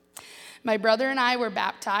 My brother and I were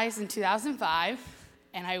baptized in 2005,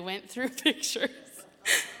 and I went through pictures.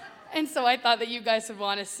 And so I thought that you guys would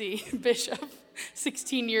want to see Bishop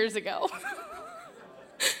 16 years ago.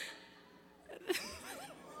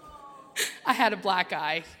 I had a black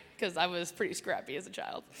eye because I was pretty scrappy as a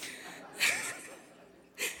child.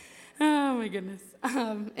 Oh my goodness.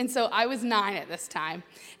 And so I was 9 at this time.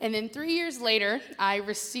 And then 3 years later, I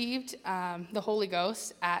received the Holy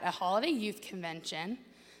Ghost at a holiday youth convention.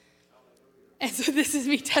 And so this is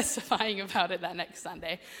me testifying about it that next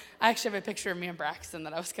Sunday. I actually have a picture of me and Braxton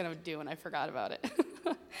that I was going to do, and I forgot about it.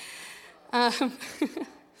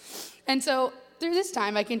 And so through this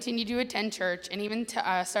time, I continued to attend church and even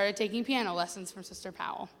started taking piano lessons from Sister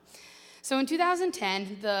Powell. So in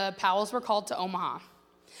 2010, the Powells were called to Omaha.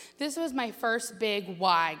 This was my first big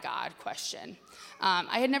why God question.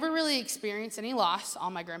 I had never really experienced any loss.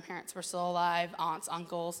 All my grandparents were still alive, aunts,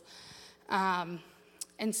 uncles.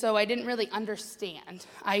 And so I didn't really understand.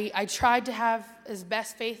 I tried to have as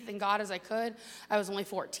best faith in God as I could. I was only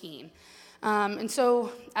 14. And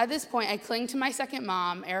so at this point, I cling to my second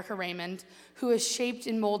mom, Erica Raymond, who has shaped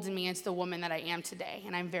and molded me into the woman that I am today,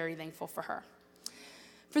 and I'm very thankful for her.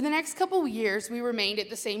 For the next couple of years, we remained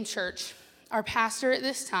at the same church. Our pastor at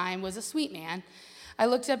this time was a sweet man. I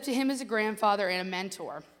looked up to him as a grandfather and a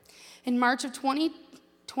mentor. In March of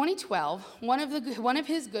 2012, one of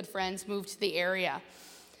his good friends moved to the area.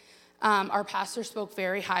 Our pastor spoke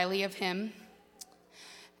very highly of him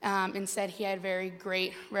and said he had very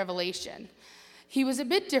great revelation. He was a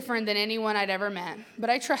bit different than anyone I'd ever met, but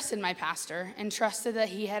I trusted my pastor and trusted that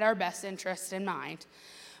he had our best interest in mind.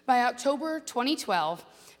 By October 2012,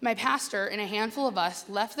 my pastor and a handful of us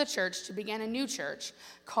left the church to begin a new church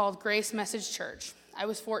called Grace Message Church. I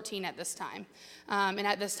was 14 at this time, and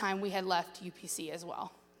at this time we had left UPC as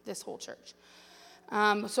well, this whole church.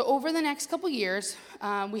 So over the next couple years,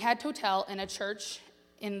 we had Totel in a church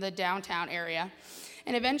in the downtown area,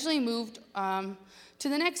 and eventually moved to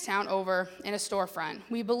the next town over in a storefront.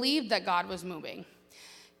 We believed that God was moving.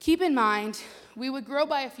 Keep in mind, we would grow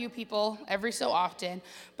by a few people every so often,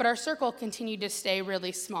 but our circle continued to stay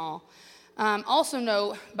really small. Also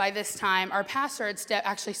note, by this time, our pastor had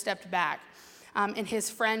actually stepped back, and his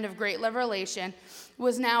friend of great revelation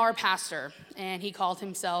was now our pastor, and he called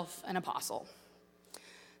himself an apostle.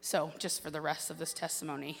 So just for the rest of this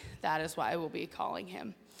testimony, that is why I will be calling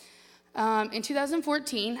him. In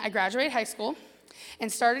 2014, I graduated high school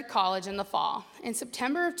and started college in the fall. In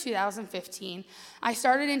September of 2015, I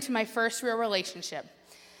started into my first real relationship.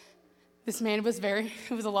 This man was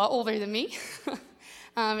a lot older than me,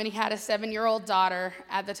 and he had a 7-year-old daughter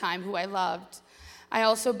at the time who I loved. I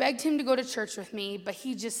also begged him to go to church with me, but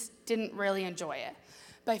he just didn't really enjoy it.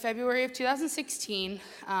 By February of 2016,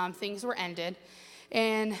 things were ended,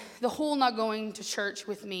 and the whole not going to church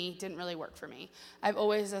with me didn't really work for me. I've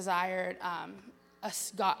always desired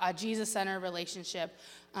a Jesus-centered relationship,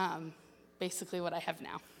 basically what I have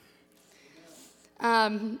now.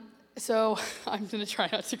 So I'm going to try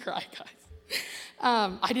not to cry, guys.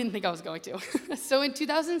 I didn't think I was going to. So in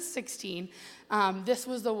 2016, this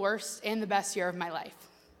was the worst and the best year of my life.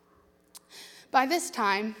 By this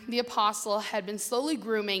time, the apostle had been slowly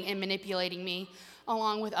grooming and manipulating me,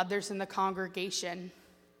 along with others in the congregation.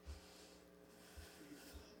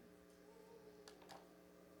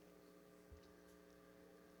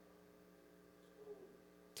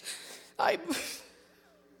 I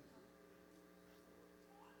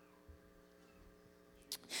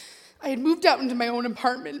had moved out into my own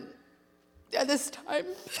apartment at this time.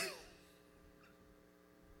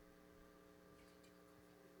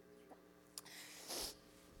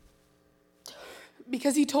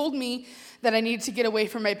 Because he told me that I needed to get away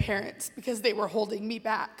from my parents because they were holding me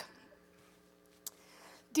back.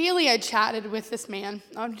 Daily, I chatted with this man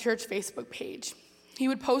on church Facebook page. He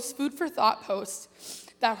would post food for thought posts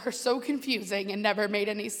that were so confusing and never made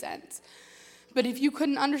any sense. But if you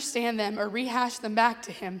couldn't understand them or rehash them back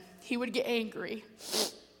to him, he would get angry.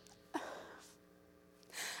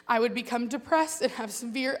 I would become depressed and have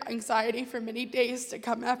severe anxiety for many days to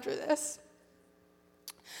come after this.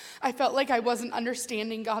 I felt like I wasn't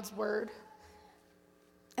understanding God's word,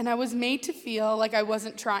 and I was made to feel like I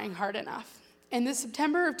wasn't trying hard enough. In the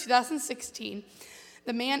September of 2016,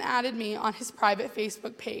 The man added me on his private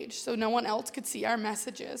Facebook page so no one else could see our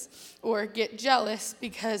messages or get jealous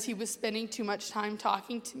because he was spending too much time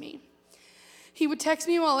talking to me. He would text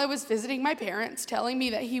me while I was visiting my parents, telling me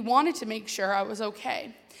that he wanted to make sure I was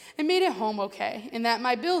okay and made it home okay, and that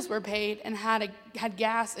my bills were paid and had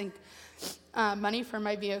gas and money for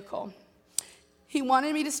my vehicle. He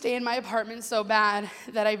wanted me to stay in my apartment so bad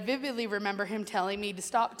that I vividly remember him telling me to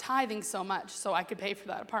stop tithing so much so I could pay for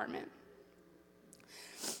that apartment.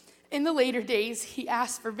 In the later days, he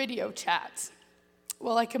asked for video chats.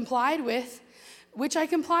 Well, I complied with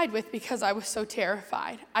because I was so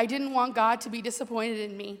terrified. I didn't want God to be disappointed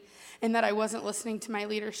in me and that I wasn't listening to my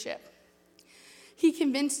leadership. He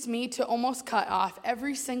convinced me to almost cut off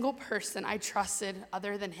every single person I trusted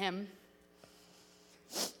other than him.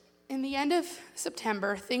 In the end of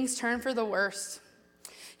September, things turned for the worst.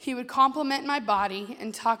 He would compliment my body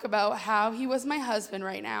and talk about how he was my husband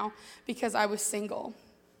right now because I was single.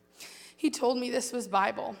 He told me this was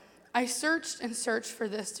Bible. I searched and searched for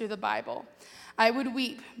this through the Bible. I would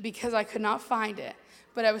weep because I could not find it,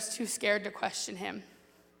 but I was too scared to question him.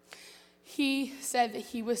 He said that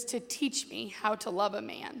he was to teach me how to love a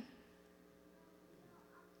man.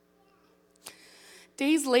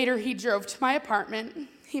 Days later, he drove to my apartment.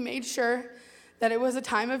 He made sure that it was a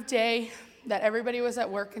time of day that everybody was at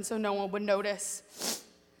work and so no one would notice.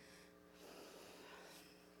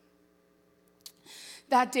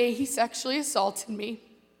 That day, he sexually assaulted me.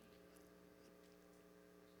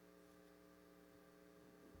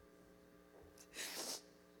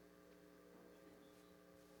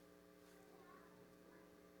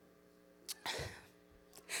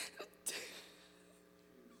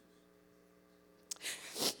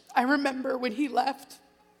 I remember when he left,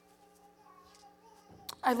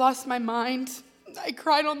 I lost my mind. I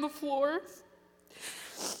cried on the floor.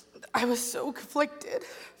 I was so conflicted.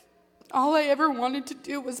 All I ever wanted to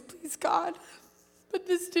do was please God, but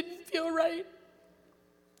this didn't feel right.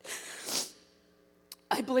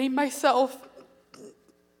 I blamed myself.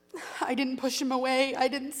 I didn't push him away. I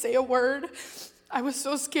didn't say a word. I was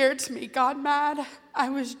so scared to make God mad. I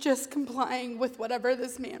was just complying with whatever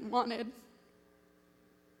this man wanted.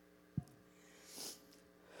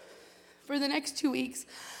 For the next 2 weeks,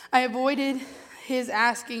 I avoided his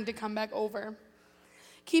asking to come back over.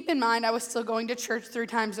 Keep in mind, I was still going to church 3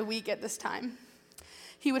 times a week at this time.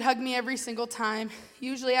 He would hug me every single time.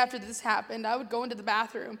 Usually after this happened, I would go into the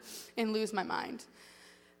bathroom and lose my mind.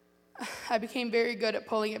 I became very good at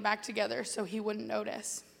pulling it back together so he wouldn't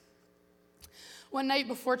notice. One night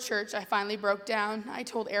before church, I finally broke down. I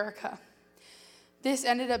told Erica. This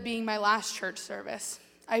ended up being my last church service.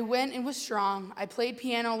 I went and was strong. I played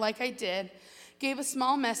piano like I did, gave a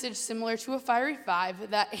small message similar to a Fiery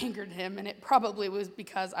Five that angered him, and it probably was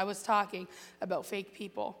because I was talking about fake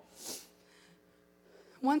people.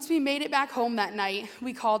 Once we made it back home that night,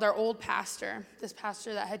 we called our old pastor, this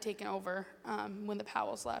pastor that had taken over when the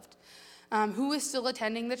Powells left, who was still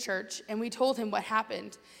attending the church, and we told him what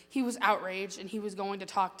happened. He was outraged, and he was going to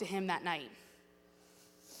talk to him that night.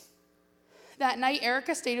 That night,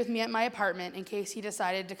 Erica stayed with me at my apartment in case he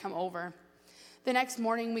decided to come over. The next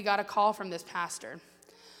morning, we got a call from this pastor.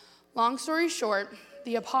 Long story short,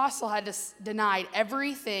 the apostle had denied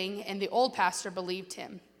everything, and the old pastor believed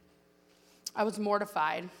him. I was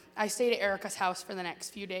mortified. I stayed at Erica's house for the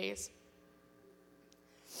next few days.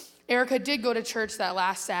 Erica did go to church that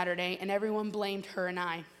last Saturday, and everyone blamed her and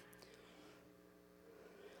I.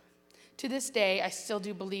 To this day, I still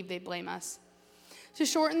do believe they blame us. To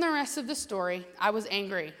shorten the rest of the story, I was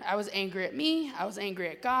angry. I was angry at me. I was angry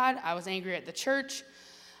at God. I was angry at the church.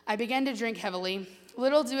 I began to drink heavily.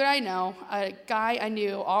 Little did I know, a guy I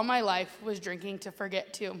knew all my life was drinking to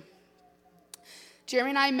forget too.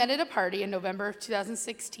 Jeremy and I met at a party in November of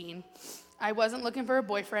 2016. I wasn't looking for a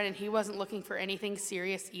boyfriend, and he wasn't looking for anything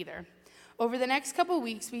serious either. Over the next couple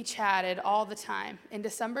weeks, we chatted all the time. In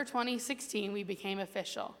December 2016, we became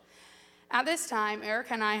official. At this time,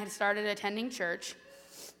 Erica and I had started attending church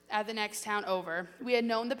at the next town over. We had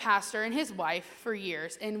known the pastor and his wife for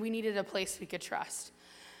years, and we needed a place we could trust.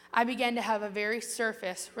 I began to have a very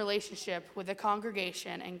surface relationship with the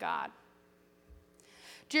congregation and God.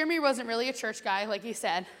 Jeremy wasn't really a church guy, like he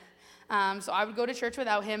said, so I would go to church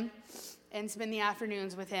without him and spend the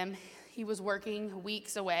afternoons with him. He was working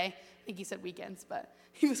weeks away. I think he said weekends, but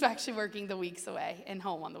he was actually working the weeks away and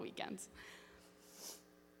home on the weekends.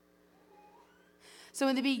 So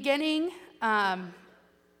in the beginning,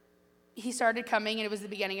 he started coming, and it was the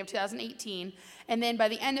beginning of 2018. And then by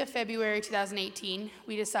the end of February 2018,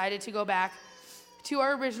 we decided to go back to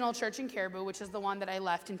our original church in Caribou, which is the one that I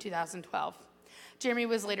left in 2012. Jeremy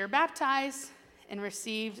was later baptized, and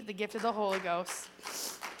received the gift of the Holy Ghost.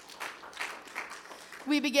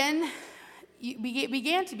 We began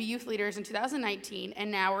to be youth leaders in 2019,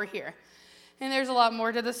 and now we're here. And there's a lot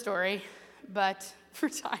more to the story, but for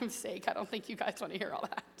time's sake, I don't think you guys want to hear all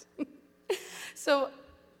that. So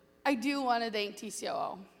I do want to thank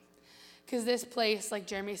TCOO, because this place, like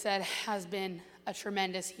Jeremy said, has been a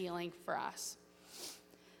tremendous healing for us.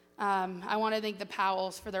 I want to thank the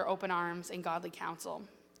Powells for their open arms and godly counsel.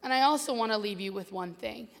 And I also want to leave you with one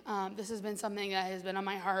thing. This has been something that has been on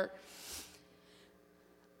my heart.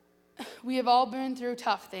 We have all been through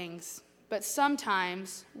tough things, but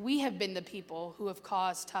sometimes we have been the people who have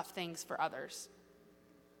caused tough things for others.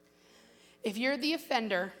 If you're the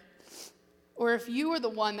offender, or if you are the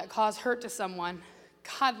one that caused hurt to someone,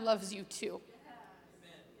 God loves you too.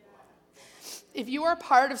 If you are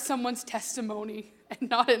part of someone's testimony, and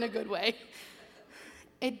not in a good way,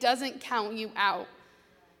 it doesn't count you out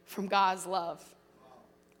from God's love.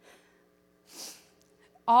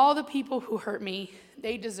 All the people who hurt me,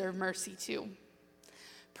 they deserve mercy too.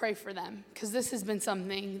 Pray for them, because this has been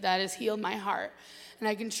something that has healed my heart. And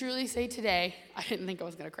I can truly say today, I didn't think I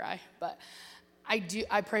was going to cry, but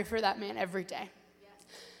I pray for that man every day.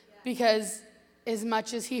 Because as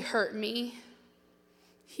much as he hurt me,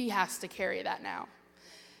 he has to carry that now.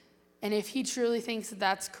 And if he truly thinks that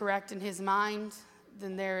that's correct in his mind,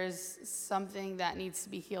 then there is something that needs to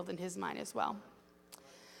be healed in his mind as well.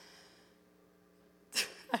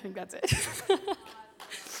 I think that's it.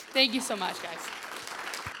 Thank you so much, guys.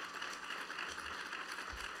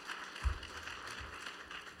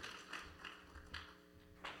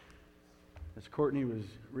 As Courtney was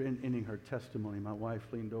ending her testimony, my wife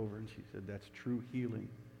leaned over and she said, that's true healing.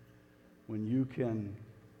 When you can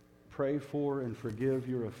pray for and forgive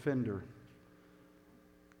your offender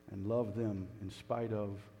and love them in spite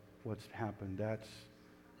of what's happened.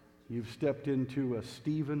 You've stepped into a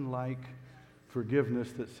Stephen-like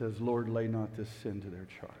forgiveness that says, Lord, lay not this sin to their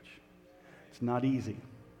charge. It's not easy.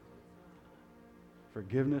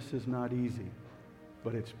 Forgiveness is not easy,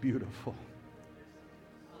 but it's beautiful.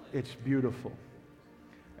 It's beautiful.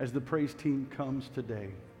 As the praise team comes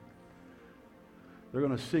today, they're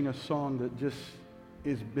going to sing a song that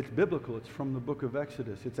it's biblical. It's from the book of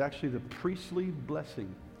Exodus. It's actually the priestly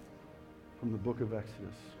blessing from the book of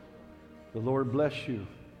Exodus. The Lord bless you,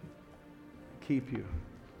 keep you,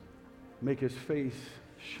 make his face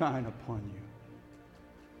shine upon you,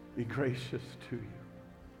 be gracious to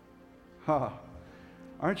you.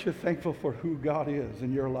 Aren't you thankful for who God is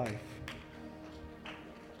in your life?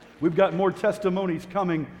 We've got more testimonies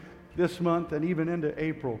coming this month and even into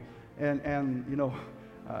April. And you know,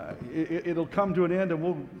 it'll come to an end and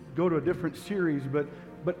we'll go to a different series, but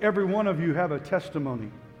every one of you have a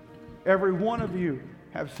testimony. Every one of you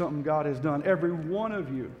have something God has done. Every one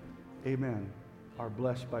of you, amen, are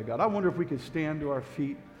blessed by God. I wonder if we could stand to our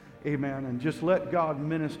feet, amen, and just let God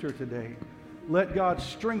minister today. Let God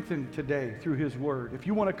strengthen today through his word. If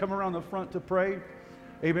you want to come around the front to pray,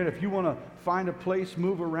 amen, if you want to find a place,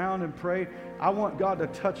 move around and pray, I want God to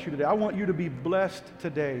touch you today. I want you to be blessed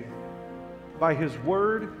today by his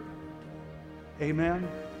word, amen,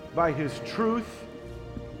 by his truth,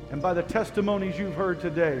 and by the testimonies you've heard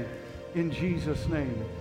today, in Jesus' name.